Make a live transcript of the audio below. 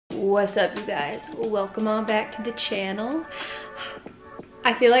What's up, you guys? Welcome on back to the channel.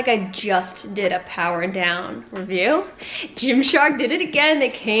 I feel like I just did a Power Down review. Gymshark did it again. They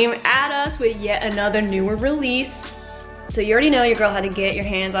came at us with yet another newer release. So you already know your girl had to get your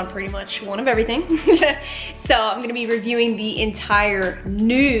hands on pretty much one of everything. So I'm gonna be reviewing the entire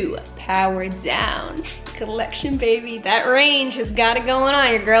new Power Down collection, baby. That range has got it going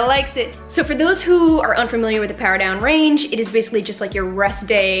on. Your girl likes it. So for those who are unfamiliar with the Power Down range, it is basically just like your rest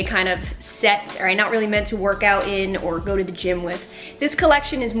day kind of set, all right? Not really meant to work out in or go to the gym with. This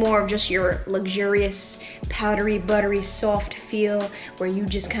collection is more of just your luxurious, powdery, buttery, soft feel where you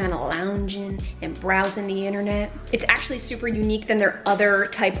just kind of lounging and browsing the internet. It's actually super unique than their other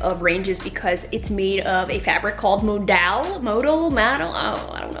type of ranges because it's made of a fabric called modal,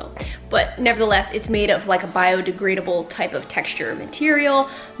 oh, I don't know. But nevertheless, it's made of like a biodegradable type of texture material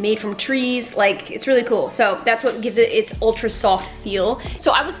made from trees. Like, it's really cool. So that's what gives it its ultra soft feel.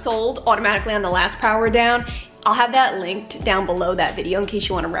 So I was sold automatically on the last Power Down. I'll have that linked down below that video in case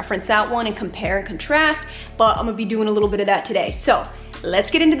you want to reference that one and compare and contrast, but I'm gonna be doing a little bit of that today. So let's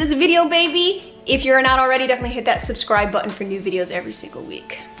get into this video, baby. If you're not already, definitely hit that subscribe button for new videos every single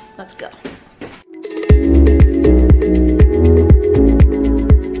week. Let's go.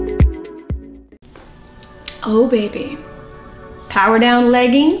 Oh baby, Power Down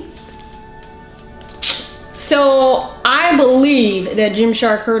leggings. So I believe that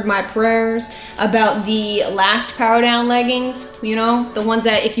Gymshark heard my prayers about the last Power Down leggings, you know, the ones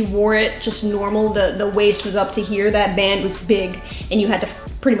that if you wore it just normal, the waist was up to here, that band was big and you had to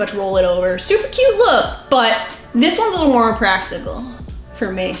pretty much roll it over. Super cute look, but this one's a little more practical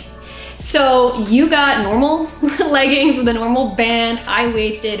for me. So you got normal leggings with a normal band,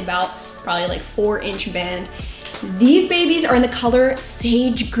 high-waisted, about probably like 4-inch band. These babies are in the color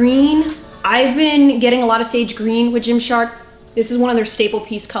sage green. I've been getting a lot of sage green with Gymshark. This is one of their staple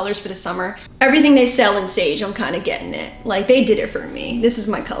piece colors for the summer. Everything they sell in sage, I'm kind of getting it. Like, they did it for me. This is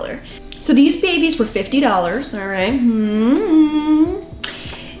my color. So these babies were $50, all right?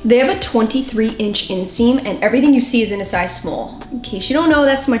 They have a 23-inch inseam and everything you see is in a size small. In case you don't know,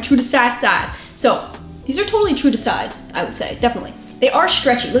 that's my true to size. So these are totally true to size, I would say, definitely. They are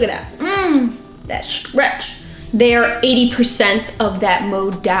stretchy, look at that. That stretch. They are 80% of that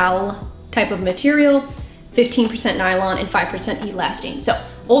modal type of material, 15% nylon and 5% elastane. So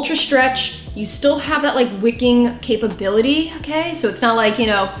ultra stretch, you still have that like wicking capability, okay? So it's not like, you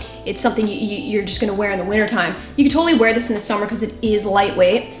know, it's something you're just gonna wear in the wintertime. You can totally wear this in the summer because it is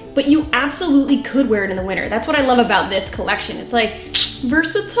lightweight, but you absolutely could wear it in the winter. That's what I love about this collection. It's like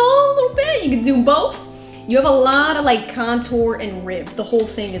versatile a little bit, you can do both. You have a lot of like contour and rib. The whole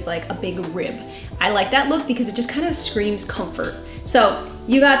thing is like a big rib. I like that look because it just kind of screams comfort. So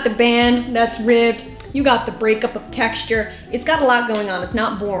you got the band that's ribbed, you got the breakup of texture. It's got a lot going on. It's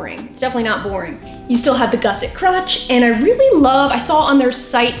not boring. It's definitely not boring. You still have the gusset crotch, and I really love, I saw on their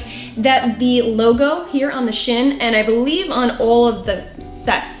site that the logo here on the shin, and I believe on all of the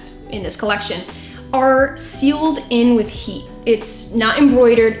sets in this collection, are sealed in with heat. It's not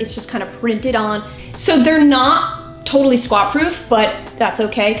embroidered, it's just kind of printed on. So they're not totally squat proof, but that's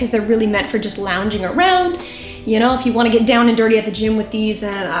okay because they're really meant for just lounging around. You know, if you want to get down and dirty at the gym with these,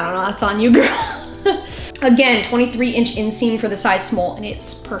 then I don't know, that's on you, girl. Again, 23-inch inseam for the size small, and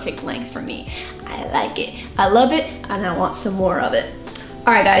it's perfect length for me. I like it, I love it, and I want some more of it.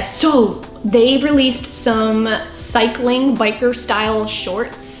 All right, guys, so they've released some cycling biker style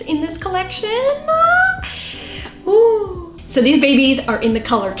shorts in this collection. Ooh. So these babies are in the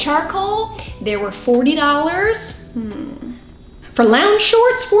color charcoal. They were $40. For lounge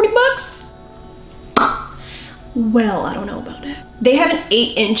shorts, 40 bucks? Well, I don't know about it. They have an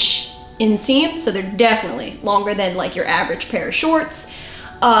 8-inch inseam, so they're definitely longer than like your average pair of shorts.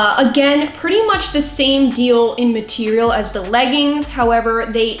 Again, pretty much the same deal in material as the leggings. However,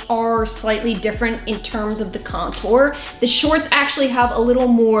 they are slightly different in terms of the contour. The shorts actually have a little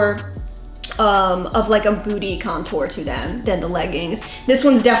more of like a booty contour to them than the leggings. This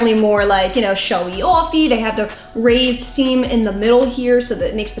one's definitely more like, you know, showy offy. They have the raised seam in the middle here so that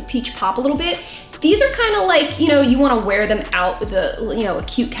it makes the peach pop a little bit. These are kind of like, you know, you want to wear them out with a, you know, a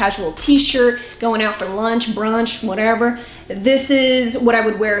cute casual t-shirt, going out for lunch, brunch, whatever. This is what I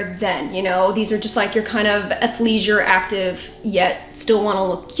would wear then, you know. These are just like your kind of athleisure, active, yet still want to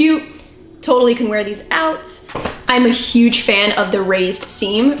look cute. Totally can wear these out. I'm a huge fan of the raised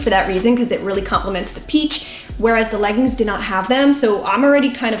seam for that reason because it really complements the peach, whereas the leggings did not have them. So I'm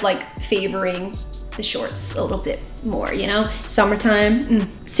already kind of like favoring the shorts a little bit more, you know?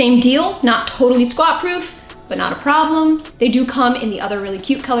 Summertime, same deal, not totally squat proof, but not a problem. They do come in the other really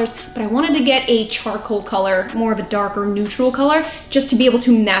cute colors, but I wanted to get a charcoal color, more of a darker neutral color, just to be able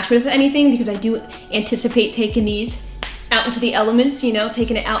to match with anything, because I do anticipate taking these out into the elements, you know,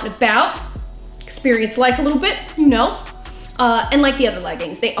 taking it out and about, experience life a little bit, you know. And like the other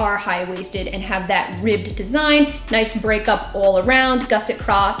leggings, they are high-waisted and have that ribbed design, nice breakup all around, gusset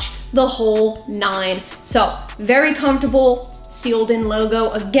crotch, the whole 9. So very comfortable, sealed in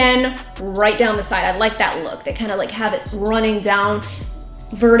logo, again, right down the side. I like that look. They kind of like have it running down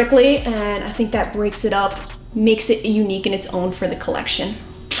vertically, and I think that breaks it up, makes it unique in its own for the collection.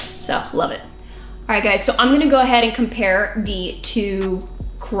 So love it. All right guys, so I'm gonna go ahead and compare the 2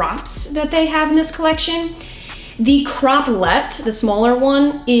 crops that they have in this collection. The croplet, the smaller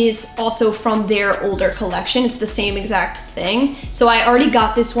one, is also from their older collection. It's the same exact thing. So I already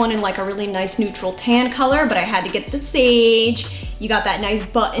got this one in like a really nice neutral tan color, but I had to get the sage. You got that nice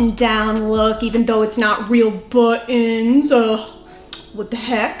button down look, even though it's not real buttons. What the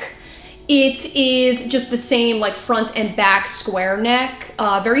heck? It is just the same like front and back square neck,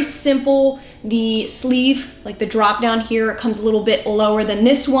 very simple. The sleeve, like the drop down here, comes a little bit lower than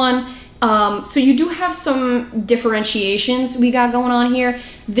this one. So you do have some differentiations we got going on here.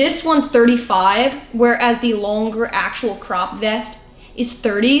 This one's 35, whereas the longer actual crop vest is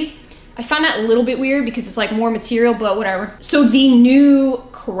 30. I find that a little bit weird because it's like more material, but whatever. So the new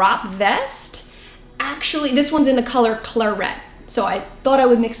crop vest, actually, this one's in the color claret. So I thought I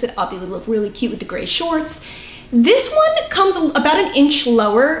would mix it up. It would look really cute with the gray shorts. This one comes about an inch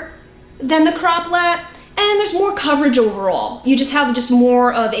lower than the croplet, and there's more coverage overall. You just have just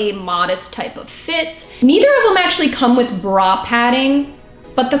more of a modest type of fit. Neither of them actually come with bra padding,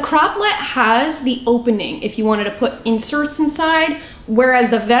 but the croplet has the opening if you wanted to put inserts inside, whereas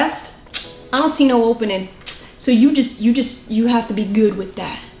the vest, I don't see no opening. So you have to be good with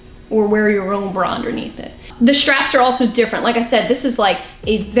that, or wear your own bra underneath it. The straps are also different. Like I said, this is like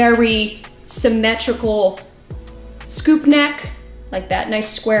a very symmetrical scoop neck, like that nice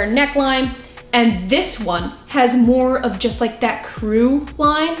square neckline. And this one has more of just like that crew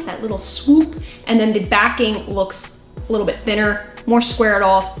line, that little swoop, and then the backing looks a little bit thinner, more squared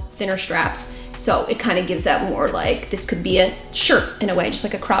off, thinner straps. So it kind of gives that more like, this could be a shirt in a way, just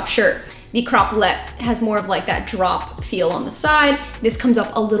like a crop shirt. The croplet has more of like that drop feel on the side. This comes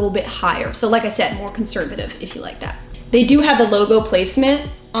up a little bit higher. So like I said, more conservative if you like that. They do have the logo placement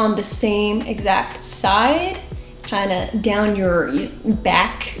on the same exact side, kind of down your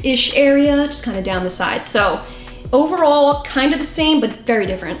back-ish area, just kind of down the side. So overall, kind of the same, but very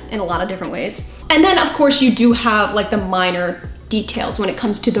different in a lot of different ways. And then of course you do have like the minor details when it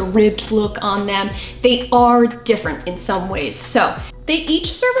comes to the ribbed look on them. They are different in some ways. So they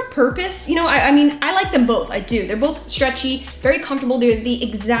each serve a purpose. You know, I mean, I like them both, I do. They're both stretchy, very comfortable. They're the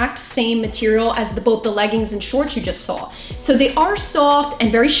exact same material as both the leggings and shorts you just saw. So they are soft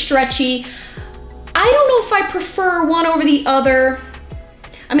and very stretchy. I don't know if I prefer one over the other.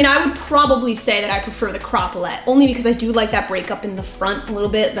 I mean, I would probably say that I prefer the croplet, only because I do like that breakup in the front a little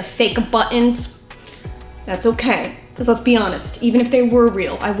bit, the fake buttons. That's okay, because let's be honest, even if they were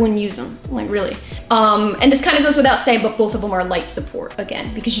real, I wouldn't use them, like really. And this kind of goes without saying, but both of them are light support,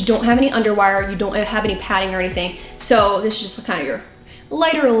 again, because you don't have any underwire, you don't have any padding or anything. So this is just kind of your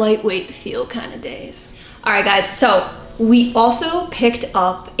lighter, lightweight feel kind of days. All right, guys, so we also picked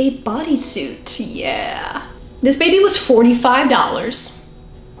up a bodysuit, yeah. This baby was $45.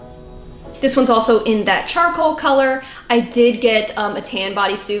 This one's also in that charcoal color. I did get a tan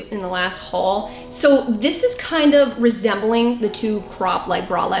bodysuit in the last haul. So this is kind of resembling the 2 crop like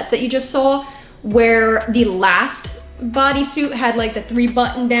bralettes that you just saw, where the last bodysuit had like the 3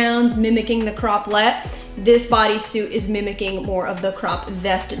 button downs mimicking the croplet. This bodysuit is mimicking more of the crop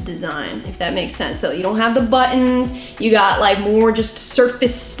vest design, if that makes sense. So you don't have the buttons, you got like more just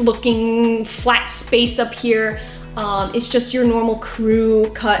surface looking flat space up here. It's just your normal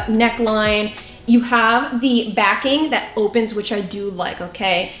crew cut neckline. You have the backing that opens, which I do like,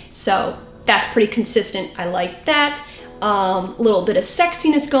 okay? So that's pretty consistent, I like that. A little bit of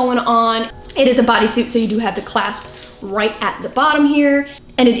sexiness going on. It is a bodysuit, so you do have the clasp right at the bottom here.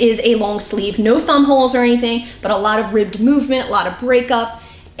 And it is a long sleeve, no thumb holes or anything, but a lot of ribbed movement, a lot of breakup,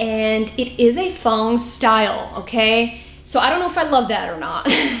 and it is a thong style, okay? So I don't know if I love that or not.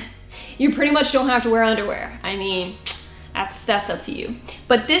 You pretty much don't have to wear underwear. I mean, that's up to you.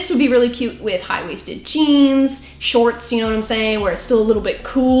 But this would be really cute with high-waisted jeans, shorts, you know what I'm saying, where it's still a little bit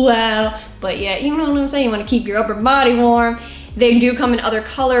cool out, but yeah, you know what I'm saying, you wanna keep your upper body warm. They do come in other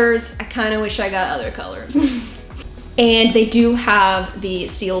colors. I kinda wish I got other colors. And they do have the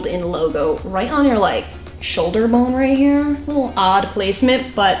sealed in logo right on your like shoulder bone right here. A little odd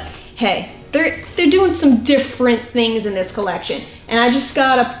placement, but hey, They're doing some different things in this collection, and I just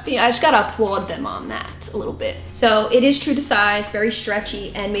gotta applaud them on that a little bit. So it is true to size, very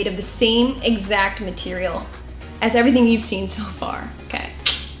stretchy, and made of the same exact material as everything you've seen so far. Okay,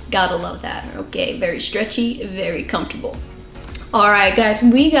 gotta love that. Okay, very stretchy, very comfortable. All right, guys,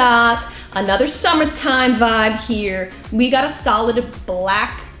 we got another summertime vibe here. We got a solid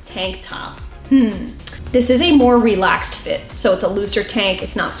black tank top. This is a more relaxed fit, so it's a looser tank,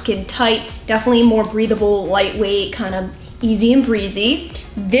 it's not skin tight, definitely more breathable, lightweight, kind of easy and breezy.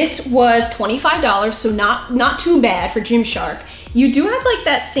 This was $25, so not too bad for Gymshark. You do have like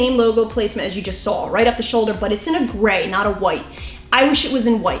that same logo placement as you just saw, right up the shoulder, but it's in a gray, not a white. I wish it was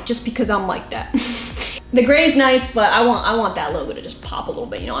in white, just because I'm like that. The gray is nice, but I want that logo to just pop a little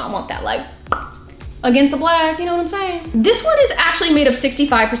bit, you know, I want that like against the black, you know what I'm saying? This one is actually made of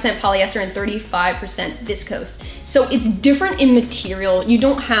 65% polyester and 35% viscose. So it's different in material. You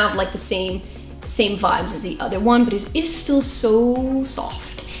don't have like the same vibes as the other one, but it is still so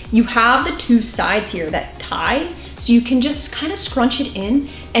soft. You have the two sides here that tie, so you can just kind of scrunch it in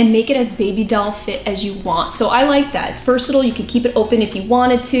and make it as baby doll fit as you want. So I like that. It's versatile. You can keep it open if you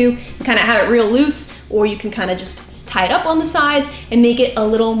wanted to, kind of have it real loose, or you can kind of just tie it up on the sides and make it a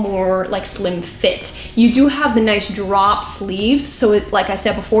little more like slim fit. You do have the nice drop sleeves, so it, like I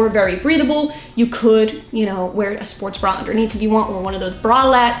said before, very breathable. You could, you know, wear a sports bra underneath if you want, or one of those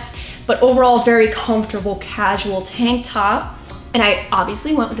bralettes, but overall very comfortable casual tank top. And I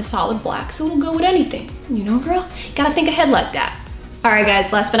obviously went with the solid black, so it'll go with anything. You know, girl, gotta think ahead like that. All right,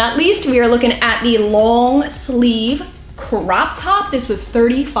 guys, last but not least, we are looking at the long sleeve crop top. This was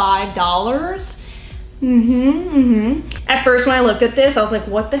 $35. At first when I looked at this, I was like,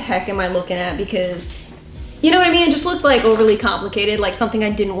 what the heck am I looking at? Because, you know what I mean? It just looked like overly complicated, like something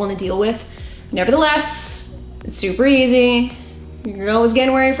I didn't want to deal with. Nevertheless, it's super easy. Your girl was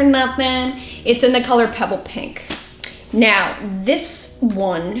getting worried for nothing. It's in the color Pebble Pink. Now, this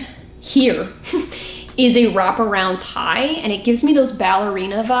one here is a wraparound tie, and it gives me those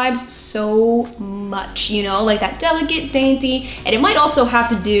ballerina vibes so much, you know, like that delicate, dainty, and it might also have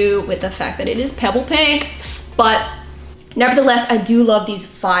to do with the fact that it is Pebble Pink, but nevertheless, I do love these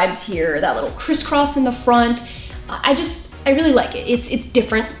vibes here, that little crisscross in the front. I really like it. It's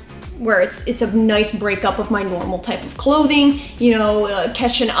different, where it's a nice breakup of my normal type of clothing, you know,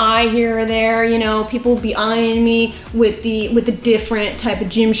 catch an eye here or there, you know, people be eyeing me with the different type of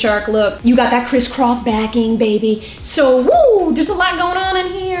Gymshark look. You got that crisscross backing, baby. So, woo, there's a lot going on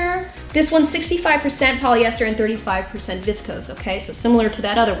in here. This one's 65% polyester and 35% viscose, okay? So similar to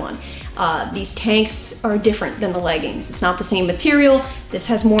that other one. These tanks are different than the leggings. It's not the same material. This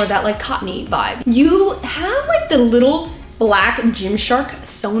has more of that like cottony vibe. You have like the little black Gymshark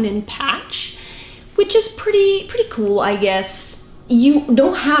sewn in patch, which is pretty cool, I guess. You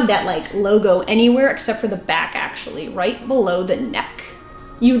don't have that like logo anywhere except for the back, actually, right below the neck.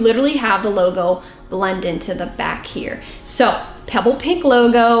 You literally have the logo blend into the back here. So Pebble Pink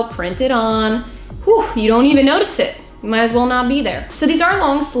logo printed on. Whew, you don't even notice it. You might as well not be there. So these are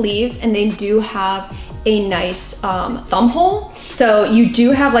long sleeves, and they do have a nice thumb hole. So you do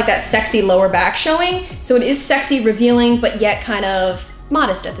have like that sexy lower back showing. So it is sexy, revealing, but yet kind of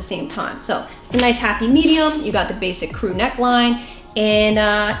modest at the same time. So it's a nice happy medium. You got the basic crew neckline. And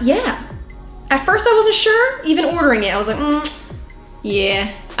yeah, at first I wasn't sure, even ordering it. I was like,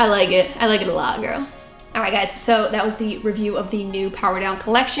 yeah, I like it. I like it a lot, girl. All right, guys, so that was the review of the new Power Down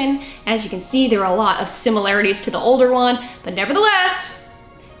collection. As you can see, there are a lot of similarities to the older one, but nevertheless,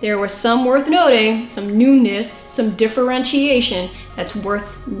 there was some worth noting, some newness, some differentiation that's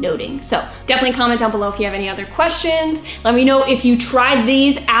worth noting. So definitely comment down below if you have any other questions. Let me know if you tried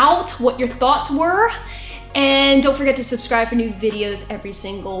these out, what your thoughts were. And don't forget to subscribe for new videos every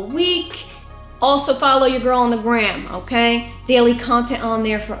single week. Also follow your girl on the gram, okay? Daily content on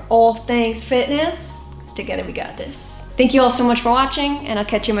there for all things fitness. Together we got this. Thank you all so much for watching, and I'll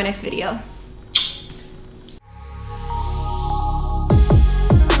catch you in my next video.